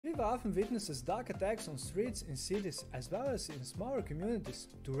often witnesses dog attacks on streets in cities as well as in smaller communities.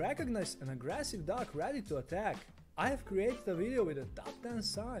 To recognize an aggressive dog ready to attack, I have created a video with the top 10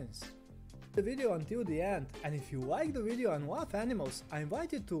 signs. The video until the end, and if you like the video and love animals, I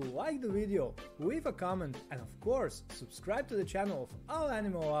invite you to like the video, leave a comment, and of course subscribe to the channel of all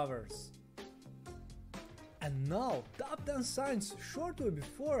animal lovers. And now, top 10 signs shortly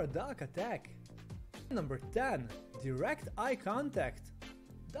before a dog attack. Number 10. Direct eye contact.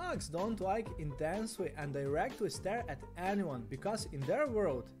 Dogs don't like intensely and directly stare at anyone because in their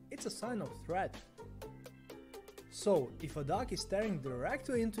world it's a sign of threat. So, if a dog is staring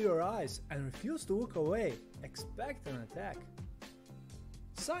directly into your eyes and refuses to look away, expect an attack.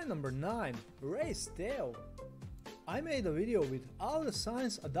 Sign number 9. Raised tail. I made a video with all the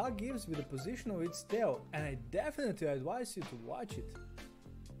signs a dog gives with the position of its tail, and I definitely advise you to watch it.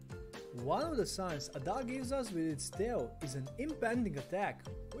 One of the signs a dog gives us with its tail is an impending attack.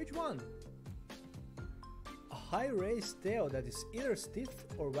 Which one? A high raised tail that is either stiff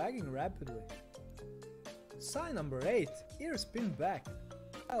or wagging rapidly. Sign number 8. Ears pinned back.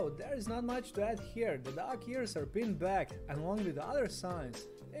 Oh, there is not much to add here. The dog ears are pinned back, and along with the other signs,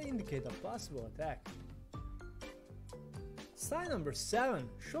 they indicate a possible attack. Sign number 7.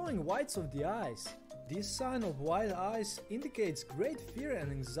 Showing whites of the eyes. This sign of wide eyes indicates great fear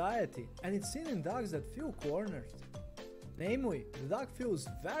and anxiety, and it's seen in dogs that feel cornered. Namely, the dog feels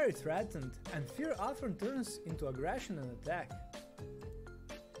very threatened, and fear often turns into aggression and attack.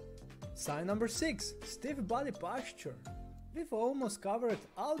 Sign number 6. Stiff body posture. We've almost covered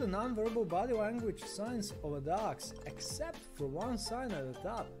all the non-verbal body language signs of a dog's, except for one sign at the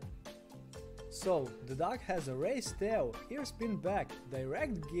top. So, the dog has a raised tail, ears pinned back,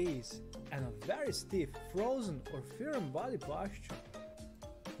 direct gaze, and a very stiff, frozen or firm body posture.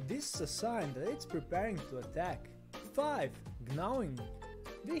 This is a sign that it's preparing to attack. 5. Gnawing.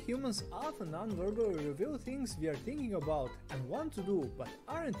 We humans often non-verbally reveal things we are thinking about and want to do, but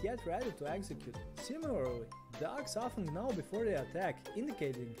aren't yet ready to execute. Similarly, dogs often gnaw before they attack,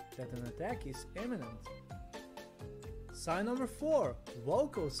 indicating that an attack is imminent. Sign number 4.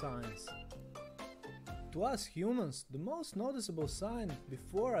 Vocal signs. To us humans, the most noticeable sign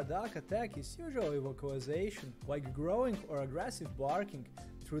before a dog attack is usually vocalization, like growling or aggressive barking.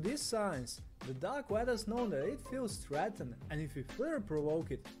 Through these signs, the dog let us know that it feels threatened, and if we further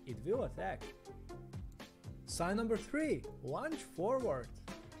provoke it, it will attack. Sign number 3. Lunge forward.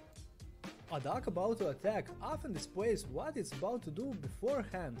 A dog about to attack often displays what it's about to do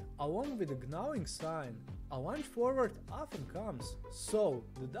beforehand, along with the gnawing sign. A lunge forward often comes, so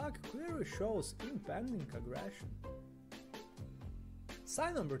the dog clearly shows impending aggression.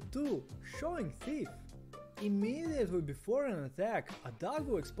 Sign number 2. Showing teeth. Immediately before an attack, a dog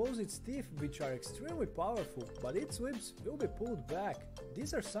will expose its teeth, which are extremely powerful, but its lips will be pulled back.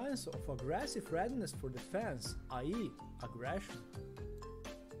 These are signs of aggressive readiness for defense, i.e., aggression.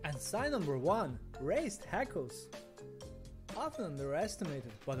 And sign number 1. Raised hackles. Often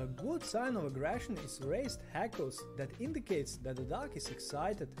underestimated, but a good sign of aggression is raised hackles that indicates that the dog is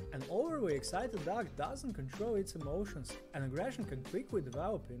excited. An overly excited dog doesn't control its emotions, and aggression can quickly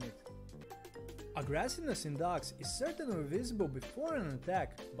develop in it. Aggressiveness in dogs is certainly visible before an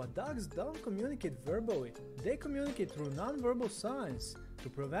attack, but dogs don't communicate verbally, they communicate through non-verbal signs. To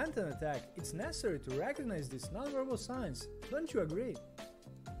prevent an attack, it's necessary to recognize these non-verbal signs, don't you agree?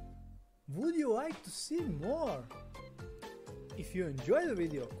 Would you like to see more? If you enjoyed the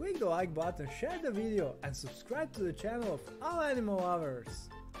video, click the like button, share the video and subscribe to the channel of all animal lovers.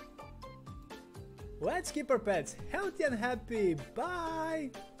 Let's keep our pets healthy and happy,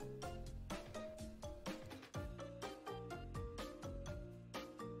 bye!